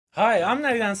Hi, I'm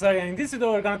Navid Ansari, and in this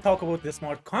video we're going to talk about the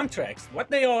smart contracts, what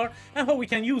they are and how we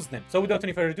can use them. So without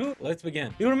any further ado, let's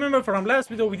begin. You remember from last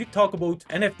video we did talk about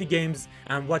NFT games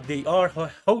and what they are,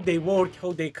 how they work,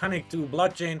 how they connect to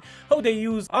blockchain, how they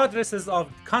use addresses of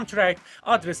contract,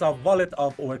 address of wallet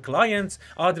of our clients,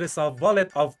 address of wallet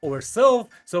of ourselves,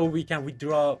 so we can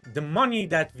withdraw the money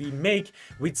that we make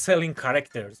with selling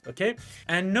characters, okay?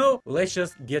 And now let's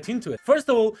just get into it. First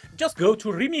of all, just go to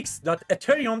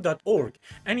remix.ethereum.org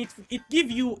and it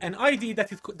gives you an ID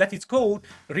that is called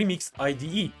Remix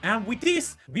IDE, and with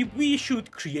this we should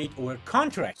create our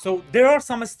contract. So there are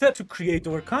some steps to create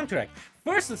our contract.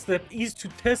 First step is to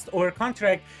test our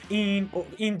contract in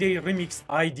the Remix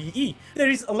IDE.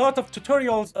 There is a lot of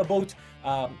tutorials about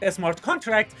a smart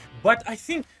contract, but I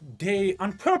think they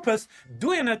on purpose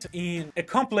doing it in a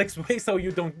complex way so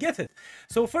you don't get it.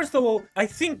 So first of all, I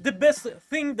think the best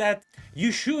thing that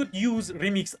you should use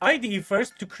Remix IDE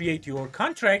first to create your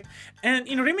contract, and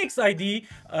in Remix IDE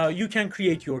you can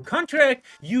create your contract,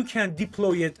 you can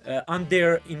deploy it on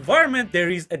their environment.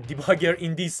 There is a debugger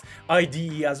in this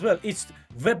IDE as well. It's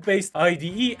web-based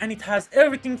IDE and it has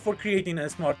everything for creating a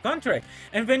smart contract.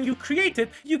 And when you create it,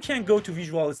 you can go to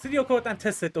Visual Studio Code and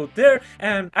test it out there,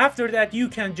 and after that you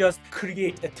can just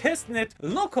create a testnet,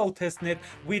 local testnet,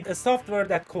 with a software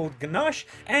that called Ganache.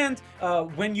 And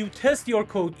when you test your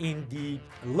code in the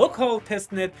local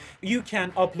testnet, you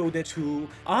can upload it to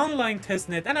online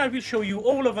testnet, and I will show you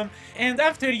all of them. And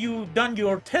after you done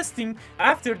your testing,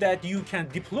 after that you can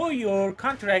deploy your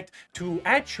contract to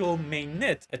actual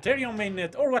mainnet, Ethereum mainnet,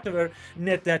 or whatever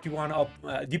net that you want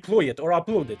to deploy it or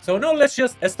upload it. So now let's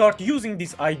just start using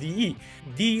this IDE.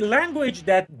 The language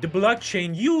that the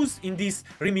blockchain use in this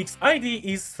Remix IDE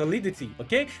is Solidity,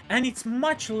 okay? And it's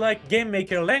much like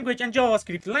gamemaker language and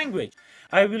JavaScript language.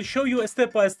 I will show you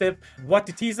step by step what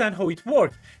it is and how it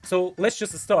works. So let's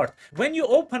just start. When you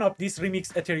open up this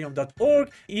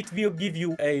remixethereum.org, it will give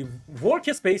you a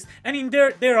workspace, and in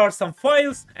there are some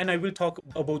files, and I will talk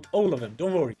about all of them,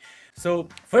 don't worry. So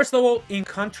first of all, in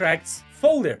contracts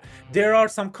folder, there are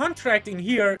some contract in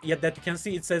here that you can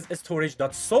see. It says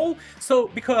storage.sol. So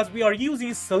because we are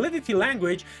using Solidity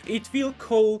language, it will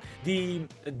call the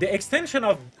extension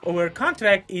of our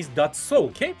contract is .sol,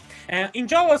 okay? And in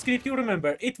JavaScript, you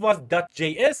remember it was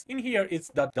 .js. In here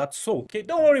it's .sol, okay?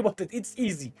 Don't worry about it, it's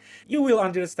easy. You will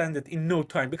understand it in no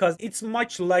time because it's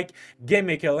much like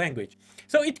gamemaker language.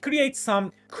 So it creates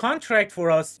some contract for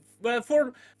us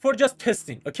for just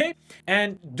testing, okay?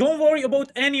 And don't worry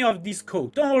about any of this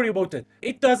code, don't worry about it,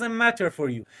 it doesn't matter for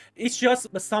you. It's just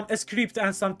some script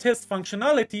and some test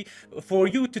functionality for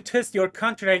you to test your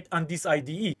contract on this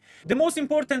IDE. The most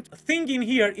important thing in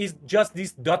here is just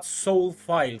these .sol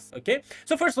files, okay?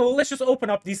 So first of all, let's just open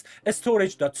up this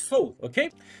storage.sol, okay?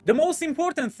 The most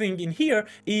important thing in here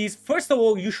is, first of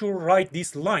all, you should write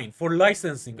this line for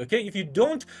licensing, okay? If you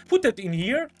don't put it in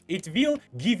here, it will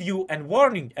give you a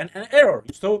warning and an error.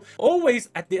 So always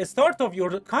at the start of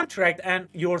your contract and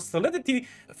your Solidity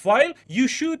file, you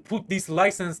should put this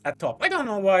license at top. I don't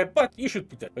know why, but you should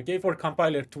put it, okay, for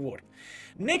compiler to work.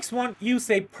 Next one, you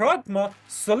say pragma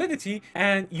solidity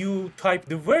and you type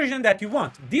the version that you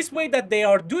want. This way that they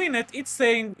are doing it, it's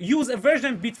saying use a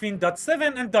version between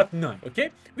 .7 and .9,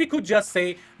 okay? We could just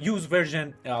say use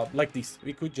version like this.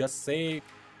 We could just say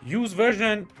use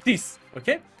version this,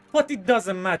 okay? But it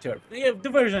doesn't matter. The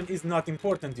version is not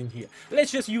important in here.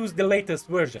 Let's just use the latest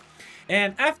version.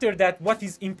 And after that, what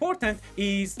is important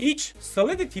is each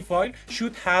Solidity file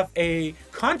should have a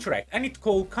contract, and it's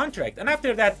called contract. And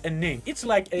after that, a name. It's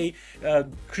like a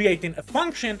creating a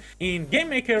function in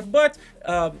GameMaker, but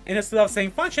instead of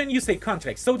saying function, you say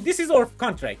contract. So this is our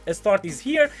contract. A start is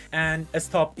here and a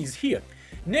stop is here.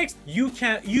 Next,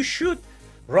 you should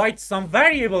write some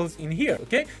variables in here,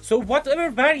 okay? So whatever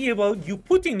variable you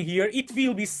put in here, it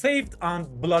will be saved on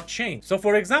blockchain. So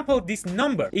for example, this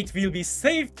number, it will be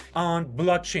saved on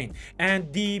blockchain,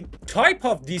 and the type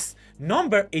of this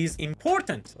number is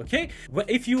important, okay?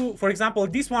 If you, for example,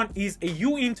 this one is a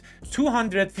uint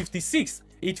 256,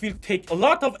 it will take a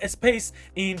lot of space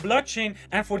in blockchain,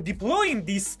 and for deploying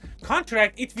this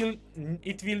contract, it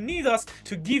will need us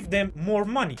to give them more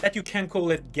money, that you can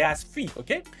call it gas fee,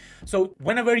 okay? So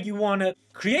whenever you want to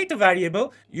create a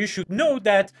variable, you should know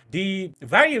that the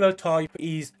variable type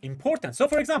is important. So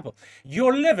for example,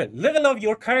 your level of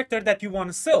your character that you want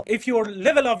to sell, if your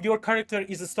level of your character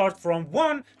is start from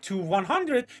 1 to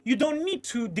 100, you don't need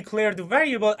to declare the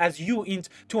variable as uint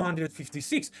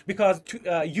 256, because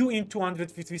uint 256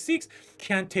 256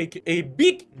 can take a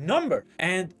big number,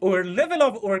 and our level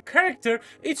of our character,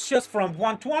 it's just from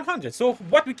 1 to 100. So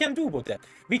what we can do about that?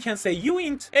 We can say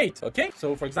uint 8, okay?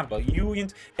 So for example,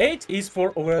 uint 8 is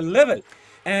for our level,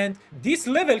 and this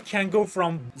level can go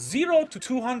from 0 to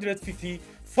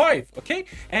 255, okay?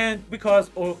 And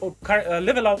because our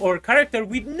level of our character,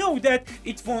 we know that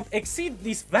it won't exceed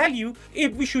this value,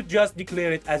 if we should just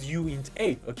declare it as uint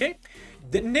 8, okay?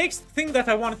 The next thing that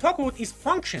I want to talk about is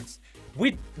functions.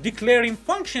 With declaring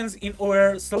functions in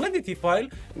our solidity file,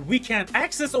 we can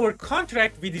access our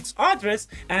contract with its address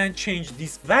and change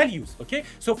these values, okay?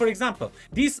 So for example,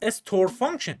 this store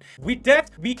function, with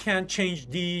that we can change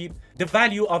the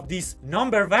value of this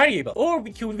number variable, or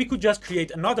we could just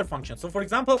create another function. So for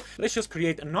example, let's just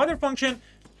create another function.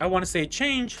 I want to say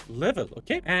change level,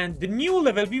 okay? And the new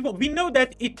level, we know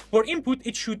that for input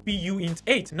it should be uint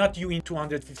 8, not uint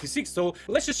 256. So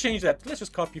let's just change that. Let's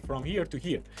just copy from here to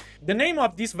here. The name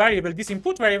of this variable, this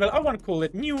input variable, I want to call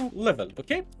it new level,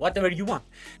 okay? Whatever you want.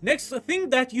 Next thing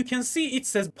that you can see, it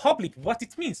says public. What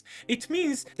it means? It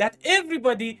means that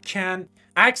everybody can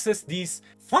access this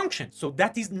function. So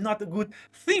that is not a good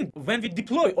thing. When we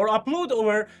deploy or upload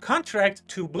our contract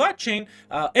to blockchain,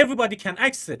 everybody can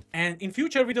access it. And in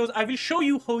future videos, I will show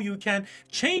you how you can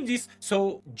change this,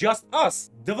 so just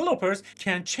us developers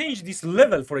can change this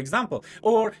level, for example,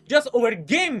 or just our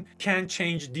game can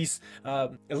change this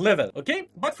level, okay?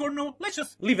 But for now, let's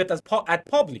just leave it as at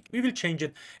public. We will change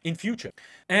it in future.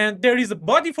 And there is a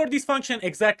body for this function,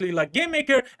 exactly like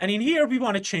gamemaker, and in here we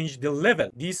want to change the level,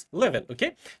 this level,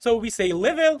 okay? So we say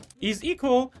level is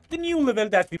equal the new level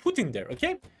that we put in there,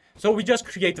 okay? So we just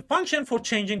create a function for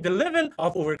changing the level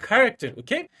of our character,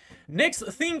 okay? Next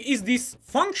thing is this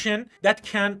function that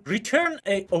can return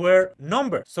our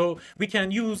number. So we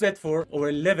can use it for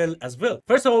our level as well.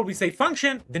 First of all, we say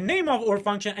function, the name of our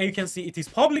function, and you can see it is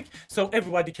public, so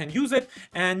everybody can use it.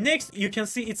 And next, you can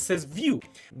see it says view.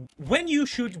 When you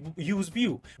should use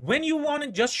view, when you want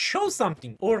to just show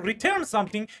something or return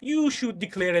something, you should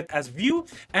declare it as view.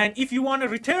 And if you want to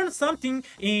return something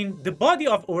in the body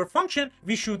of our function,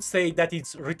 we should say that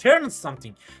it's returns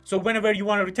something. So whenever you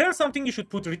want to return something, you should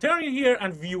put return in here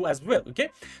and view as well, okay?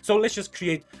 So let's just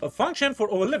create a function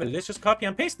for our level. Let's just copy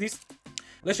and paste this.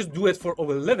 Let's just do it for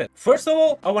our level. First of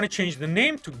all, I want to change the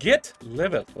name to get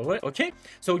level, okay?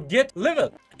 So get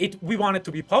level, we want it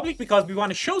to be public because we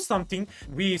want to show something,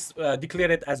 we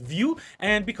declare it as view,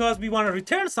 and because we want to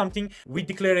return something, we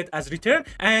declare it as return,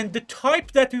 and the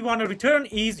type that we want to return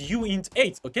is uint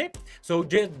 8, okay? So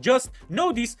just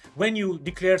know this, when you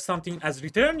declare something as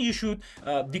return, you should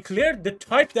declare the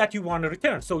type that you want to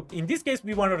return. So in this case,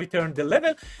 we want to return the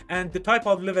level, and the type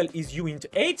of level is uint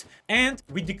 8, and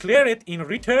we declare it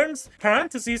in returns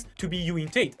parentheses to be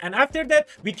uint 8, and after that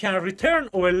we can return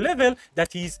our level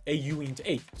that is a uint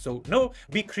 8. So now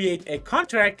we create a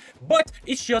contract, but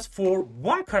it's just for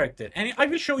one character, and I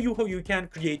will show you how you can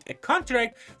create a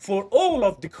contract for all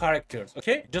of the characters,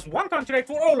 okay? Just one contract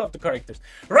for all of the characters.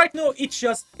 Right now it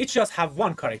just have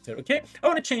one character, okay? I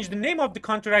want to change the name of the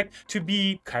contract to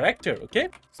be character, okay?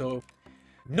 So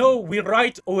now we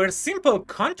write our simple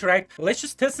contract. Let's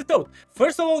just test it out.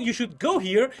 First of all, you should go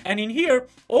here, and in here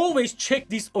always check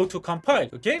this auto compile,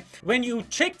 okay? When you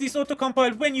check this auto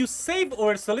compile, when you save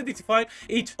our solidity file,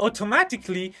 it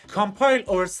automatically compile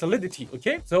our solidity,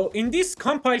 okay? So in this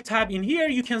compile tab in here,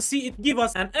 you can see it give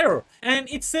us an error, and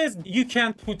it says you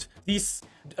can't put this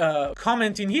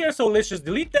comment in here. So let's just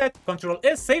delete that, Control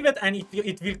S, save it, and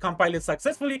it will compile it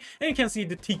successfully, and you can see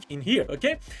the tick in here,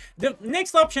 okay? The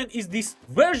next option is this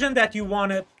version that you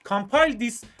want to compile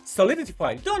this solidity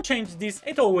file. Don't change this,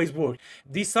 it always works.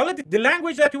 The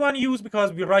language that you want to use,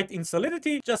 because we write in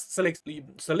solidity, just select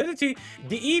solidity.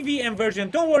 The EVM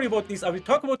version, don't worry about this, I will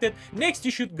talk about it. Next,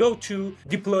 you should go to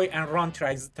deploy and run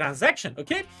transaction,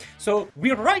 okay? So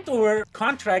we write our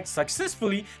contract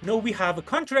successfully. Now we have a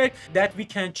contract that we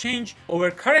can change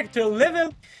our character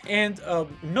level, and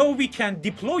now we can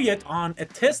deploy it on a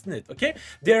testnet, okay?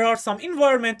 There are some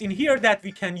environment in here that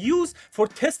we can use for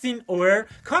testing our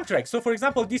contract. So for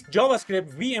example, this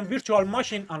JavaScript VM virtual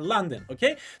machine on London,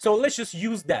 okay? So let's just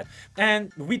use that,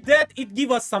 and with that it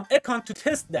give us some account to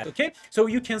test that, okay? So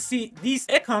you can see these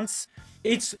accounts,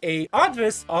 it's a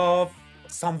address of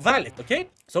some wallet, okay?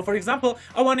 So for example,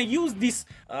 I want to use this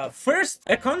first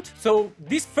account. So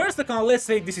this first account, let's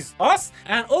say this is us,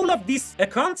 and all of these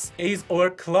accounts is our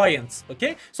clients,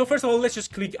 okay? So first of all, let's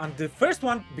just click on the first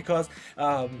one, because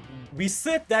we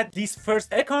said that this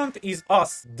first account is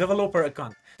us, developer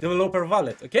account. developer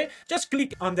wallet. Okay, just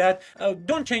click on that.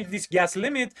 Don't change this gas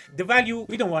limit, the value,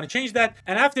 we don't want to change that.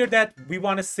 And after that, we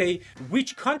want to say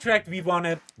which contract we want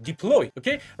to deploy.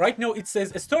 Okay, right now it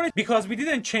says storage because we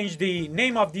didn't change the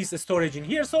name of this storage in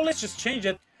here, so let's just change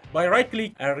it by right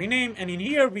click and rename. And in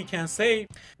here we can say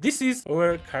this is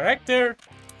our character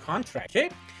contract. Okay,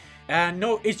 and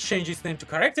no, it changes name to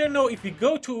character. Now if we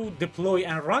go to deploy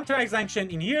and run transaction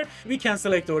in here, we can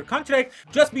select our contract.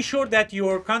 Just be sure that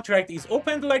your contract is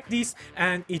opened like this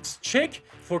and it's checked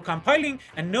for compiling,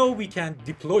 and now we can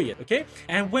deploy it. Okay,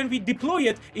 and when we deploy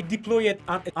it, deploy it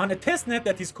on a testnet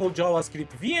that is called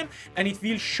JavaScript VM, and it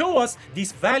will show us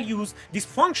these values, these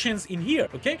functions in here.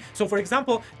 Okay, so for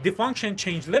example, the function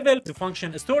change level, the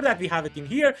function store, that we have it in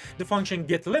here, the function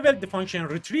get level, the function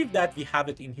retrieve, that we have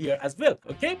it in here as well.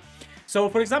 Okay, so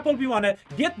for example, we want to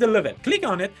get the level, click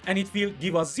on it and it will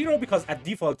give us 0 because at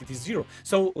default it is 0.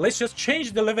 So let's just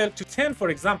change the level to 10, for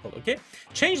example. Okay,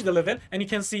 change the level and you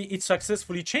can see it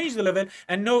successfully changed the level.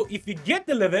 And now if we get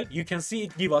the level, you can see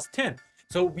it give us 10.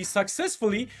 So we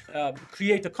successfully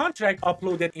create a contract,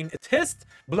 upload it in a test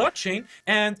blockchain,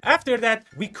 and after that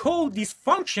we call these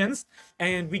functions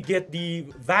and we get the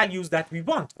values that we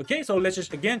want. Okay, so let's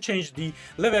just again change the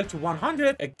level to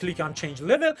 100. Click on change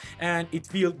level and it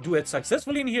will do it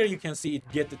successfully. In here you can see it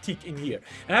get the tick in here,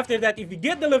 and after that if we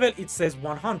get the level, it says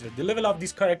 100. The level of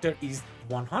this character is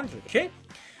 100. Okay,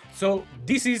 so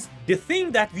this is the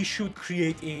thing that we should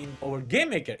create in our game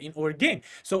maker, in our game.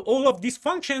 So all of these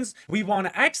functions, we want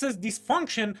to access this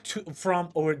function from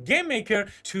our game maker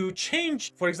to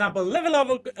change, for example, level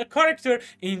of a character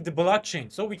in the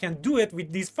blockchain. So we can do it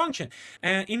with this function.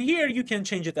 And in here you can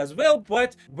change it as well,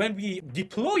 but when we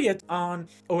deploy it on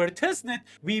our testnet,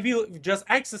 we will just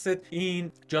access it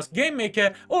in just game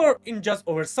maker or in just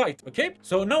our site. Okay,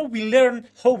 so now we learn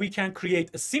how we can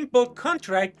create a simple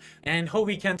contract and how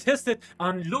we can test it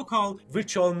on local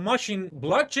virtual machine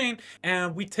blockchain,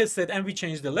 and we test it and we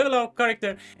change the level of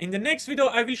character. In the next video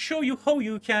I will show you how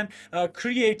you can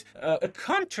create a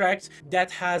contract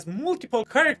that has multiple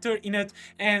character in it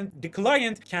and the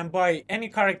client can buy any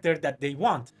character that they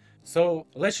want. So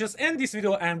let's just end this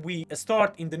video and we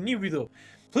start in the new video.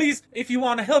 Please, if you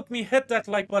want to help me, hit that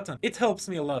like button, it helps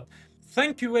me a lot.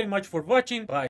 Thank you very much for watching. Bye.